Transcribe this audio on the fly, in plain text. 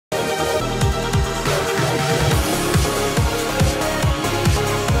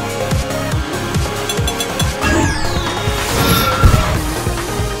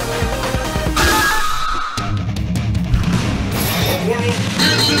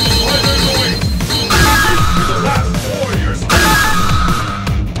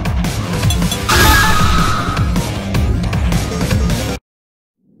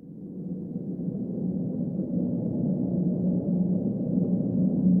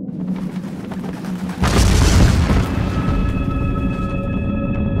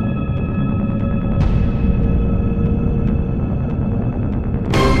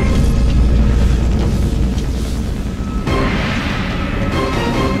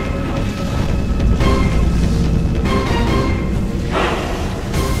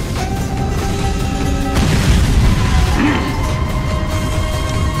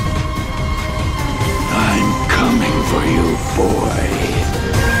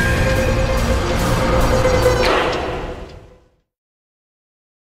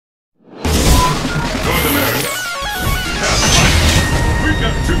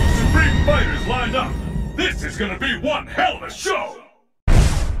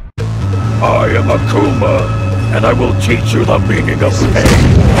I am Akuma, and I will teach you the meaning of pain.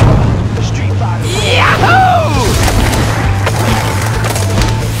 Yahoo!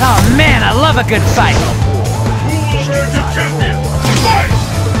 Oh man, I love a good fight!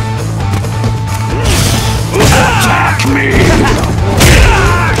 Attack me!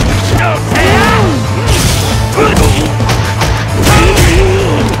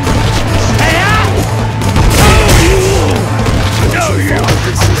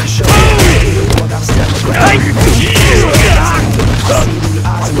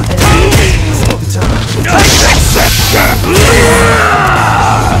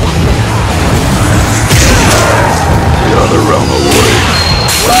 The other realm awaits.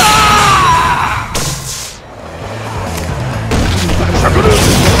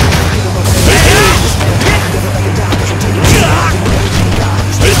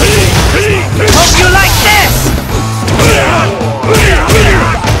 Hope you like this!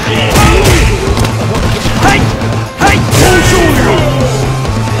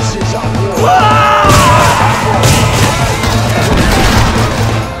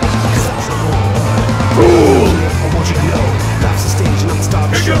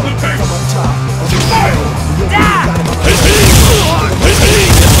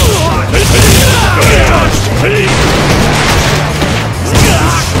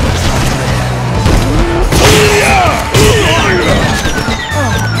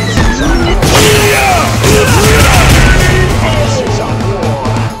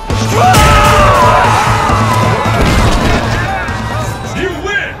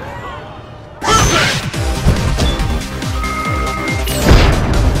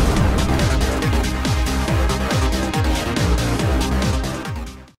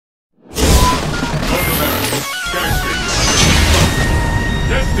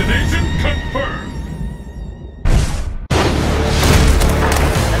 Destination confirmed!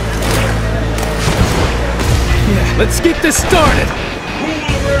 Yeah, let's get this started! Who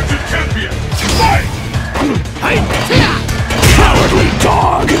will emerge a champion? Fight! Cowardly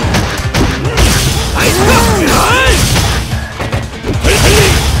dog!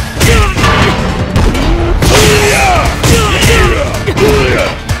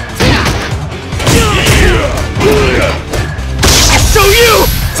 So you!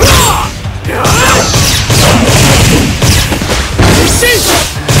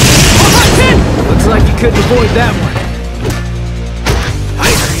 Looks like you couldn't avoid that one.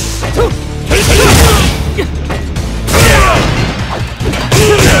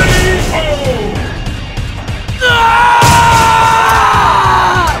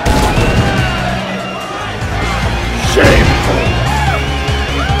 Shameful!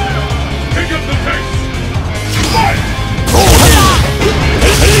 Pick up the pace! Fight!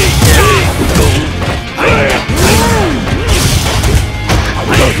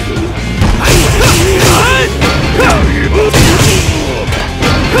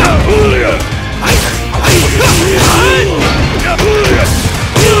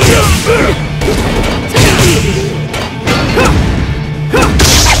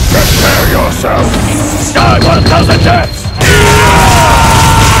 Prepare yourself! Die 1,000 deaths!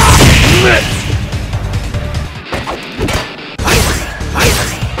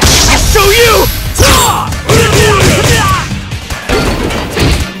 I'll show you!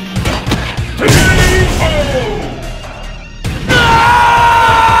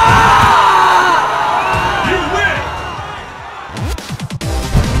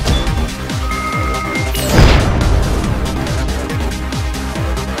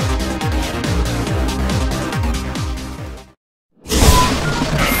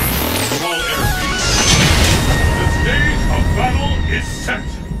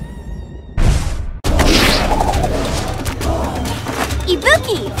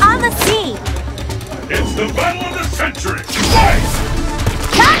 Ibuki, on the scene! It's the battle of the century! Fight!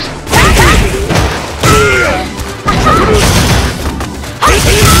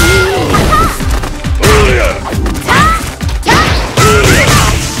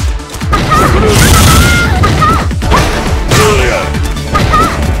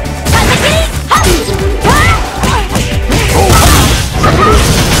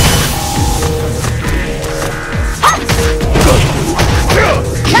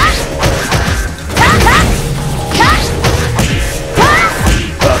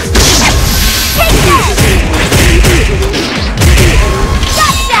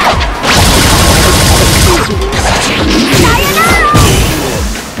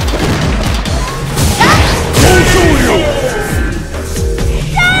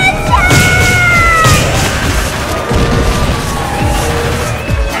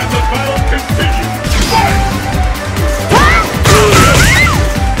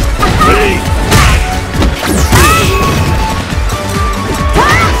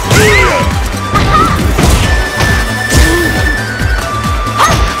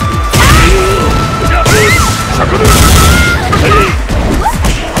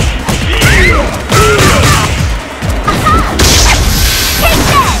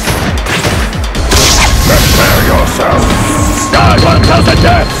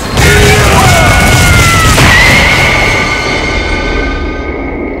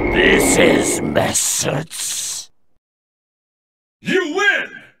 This is methods. You win!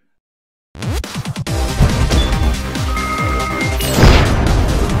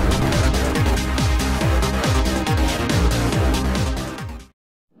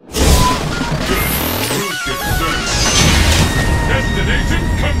 Destination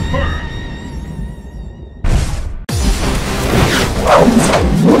confirmed!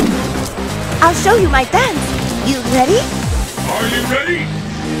 I'll show you my dance. You ready? Are you ready?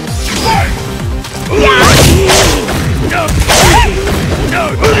 Fight!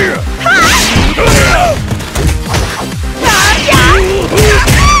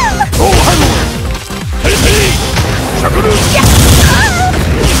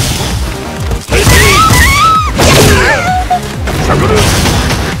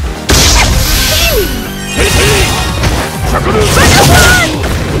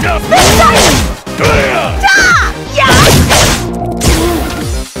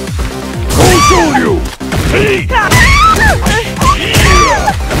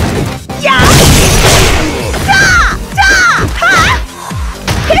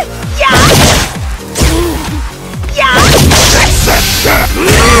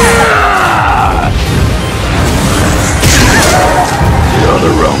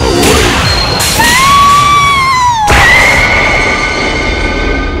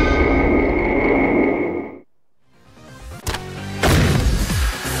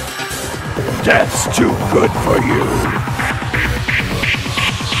 That's too good for you.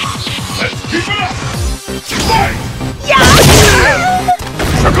 Let's keep it up! Fight!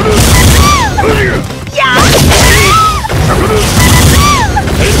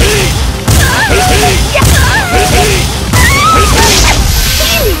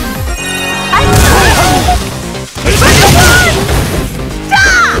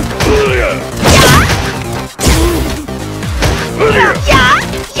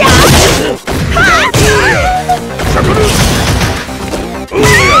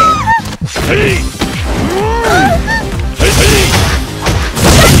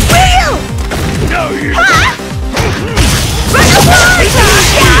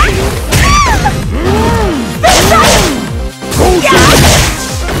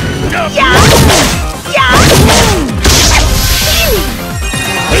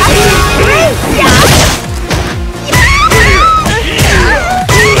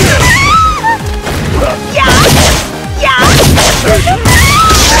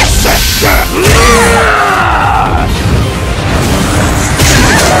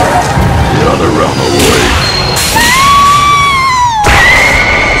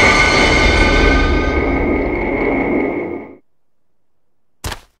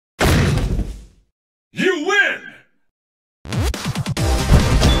 You win!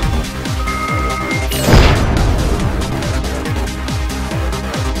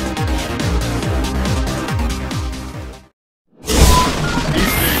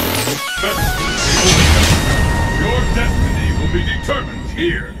 Your destiny will be determined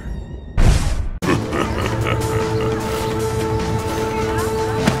here. Who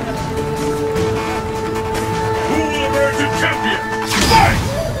will emerge a champion? Fight!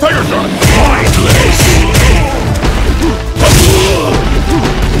 Tiger Shot! Mindless!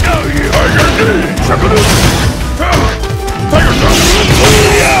 Now you are your name! Tiger Shot! Tiger Shot!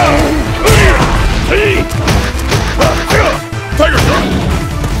 Tiger Shot!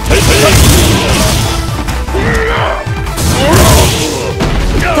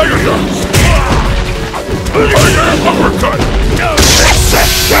 Tiger Uppercut!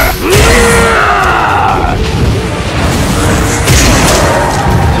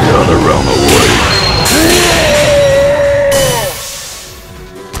 The other realm away!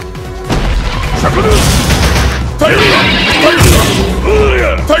 Tiger Shot!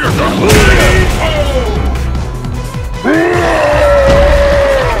 Tiger Shot! Tiger Shot!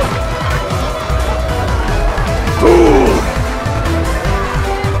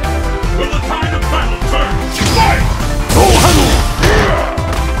 Will the tide of battle turn? Fight!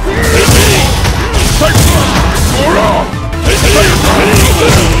 Tiger Shot!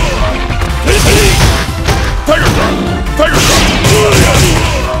 Tiger Shot! Tiger Shot! Tiger Shot! Tiger Shot!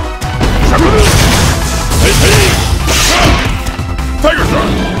 Tiger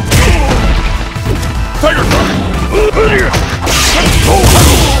Shot!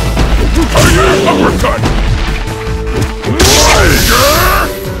 Tiger Uppercut! Tiger!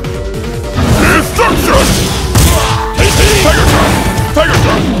 Destruction! Tiger Shot! Tiger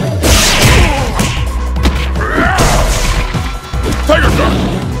Shot! Tiger Shot!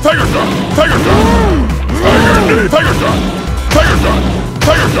 Tiger Shot! Tiger Shot! Tiger Shot! Tiger Shot!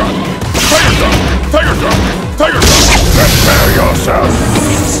 Tiger Shot! Tiger Shot! Tiger Shot! Tiger Shot! Prepare yourself!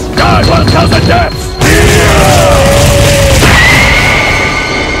 the depths!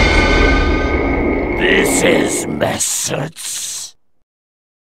 This is methods.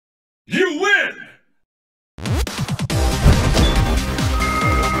 You win!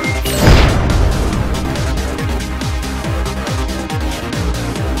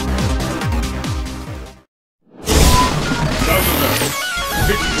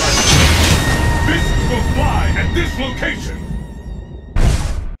 This will fly at this location!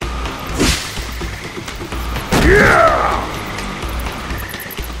 Yeah!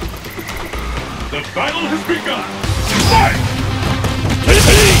 The battle has begun! Fight!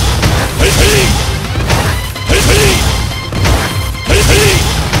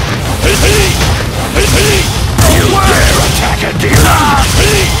 You dare attack a dealer!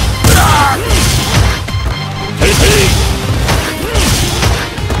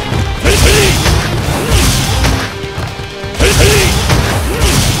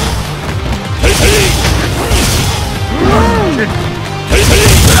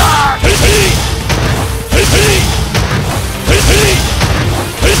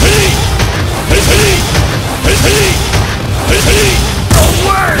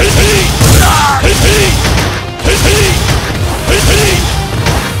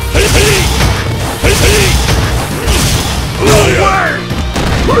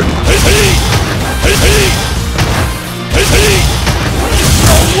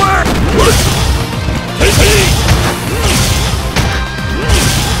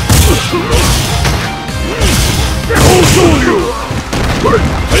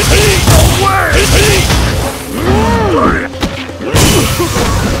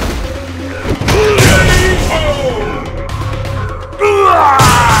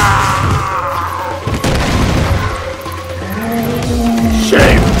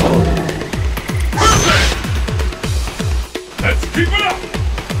 Shameful! Let's keep it up!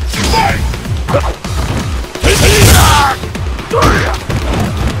 Fight!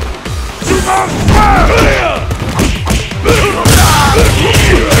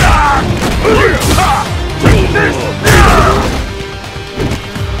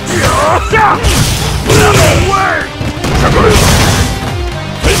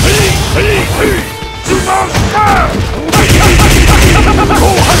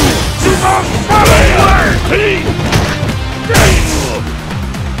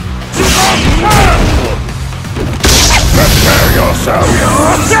 Prepare yourself!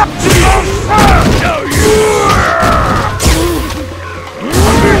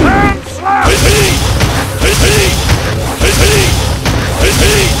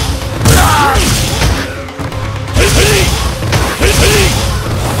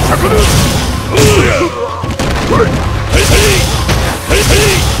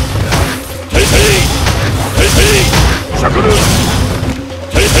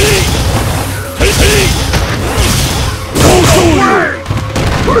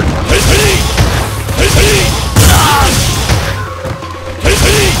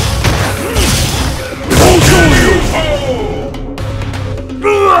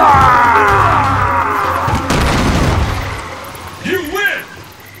 You win!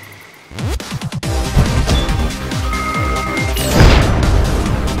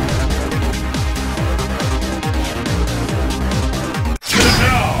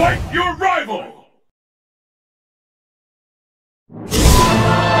 Now, fight your rival!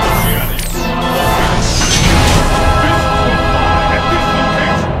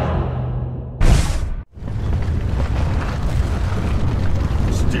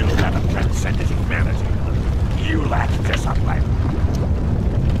 Still haven't transcended humanity. You lack discipline.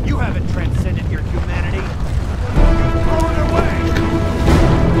 You haven't transcended your humanity. Throw it away!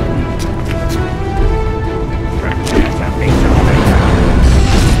 Prepare to meet your fate.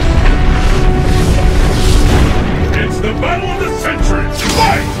 It's the battle of the century!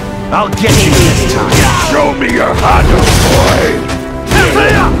 Fight! I'll get you this time. Show me your Hado, boy!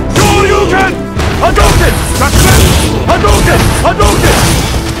 Shoryuken! Hadouken! Hadouken! Hadouken! Hadouken!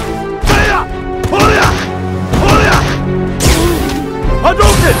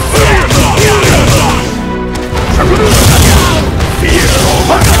 Fear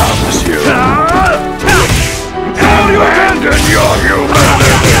overcomes you! Abandon your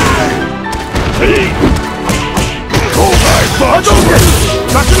humanity! Go my thoughts! Hadouken!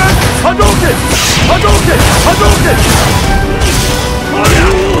 Hadouken! Hadouken! Hadouken!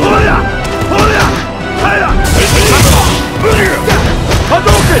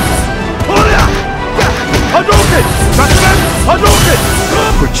 Hadouken! Hadouken! Hadouken!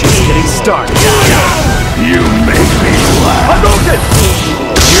 We're just getting started. You make me laugh! Hadouken!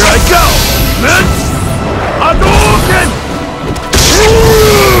 Here I go! Hadouken!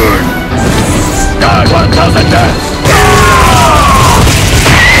 1,000 deaths!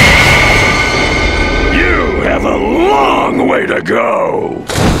 You have a long way to go!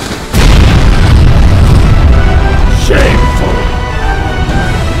 Shameful!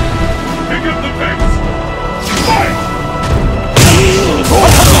 Pick up the pace! Fight!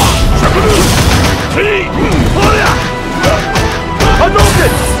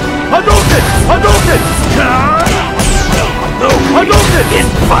 Hadouken! Hadouken! Hadouken! Hadouken!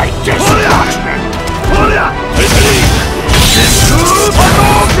 Invite destruction! Hadouken!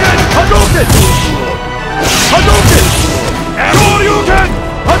 Hadouken! Hadouken! Hadouken!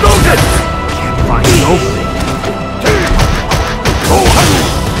 Hadouken! Can't find an opening. Hadouken!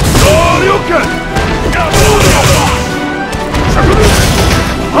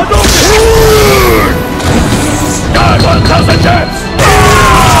 Hadouken! God, 1,000 deaths!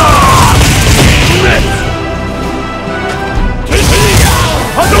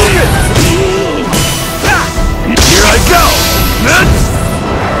 Hadouken! Here I go!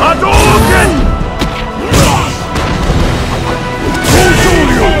 Hadouken!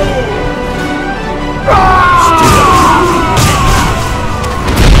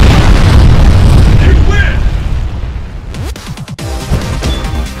 You win!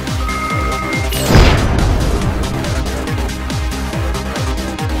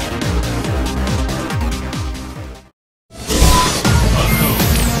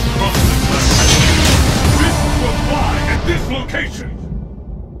 This location!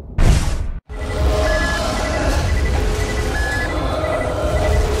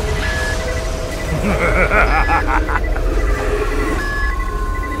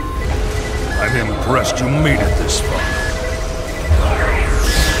 I'm impressed you made it this far.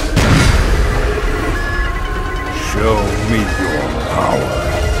 Show me your power.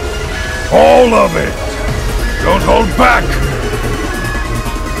 All of it! Don't hold back!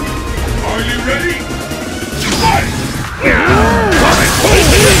 Are you ready? Fight!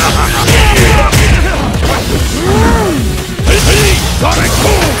 Sonic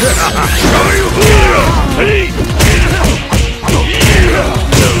Boom!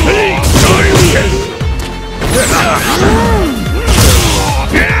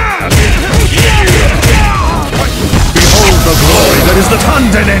 Behold the glory that is the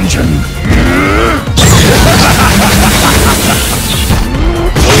Tanden engine!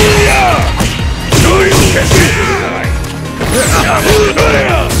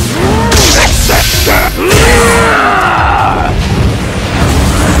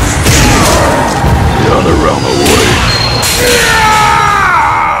 The other realm away.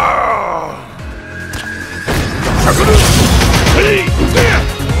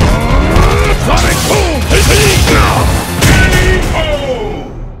 Sonic Boom!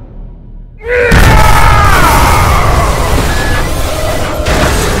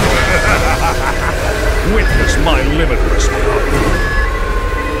 Witness my limitless power.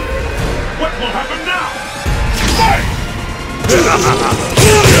 What will happen now? Fight!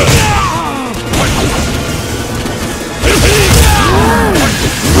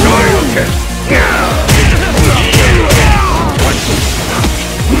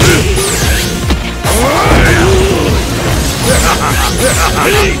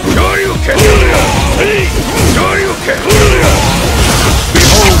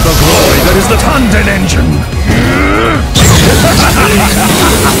 Behold the glory that is the Tanden engine!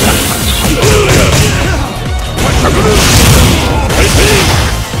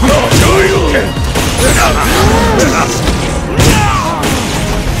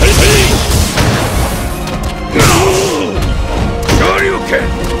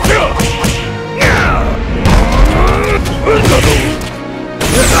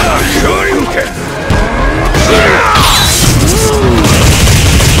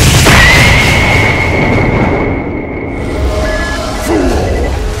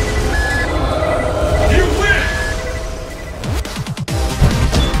 You win!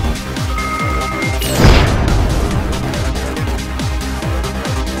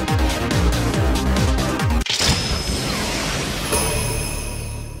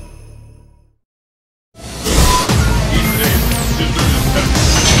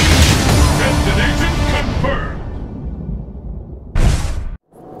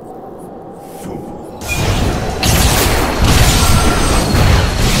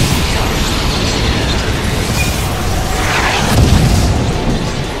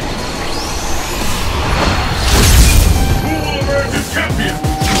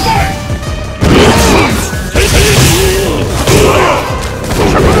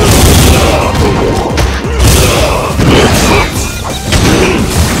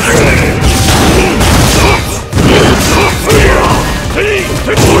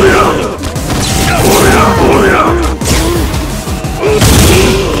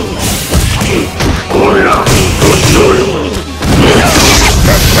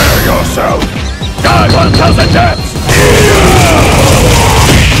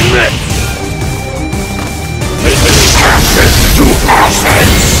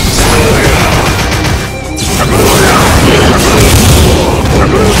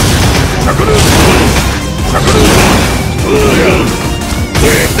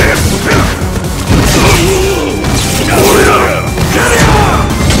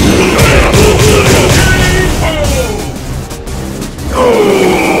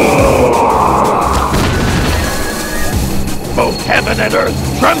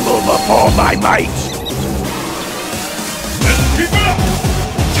 earth tremble before my might! Let's keep it up!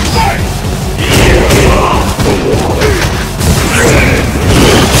 Fight!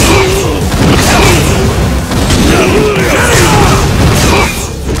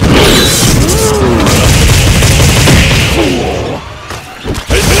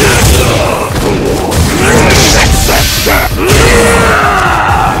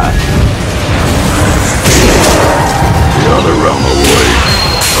 The other realm awaits!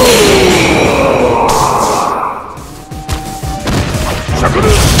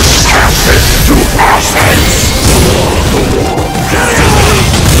 Ashes to ashes!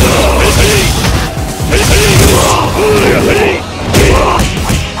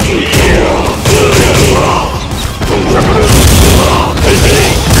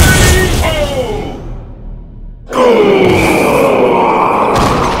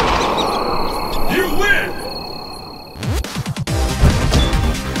 You win!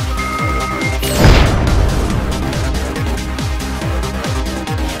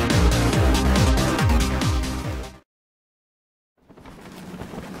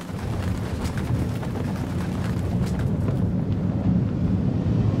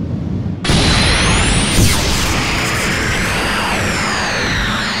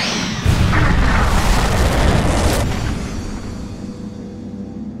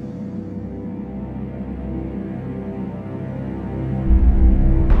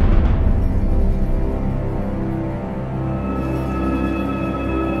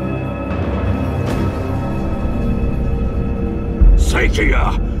 Seikiya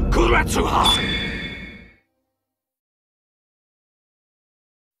Kuretsuha!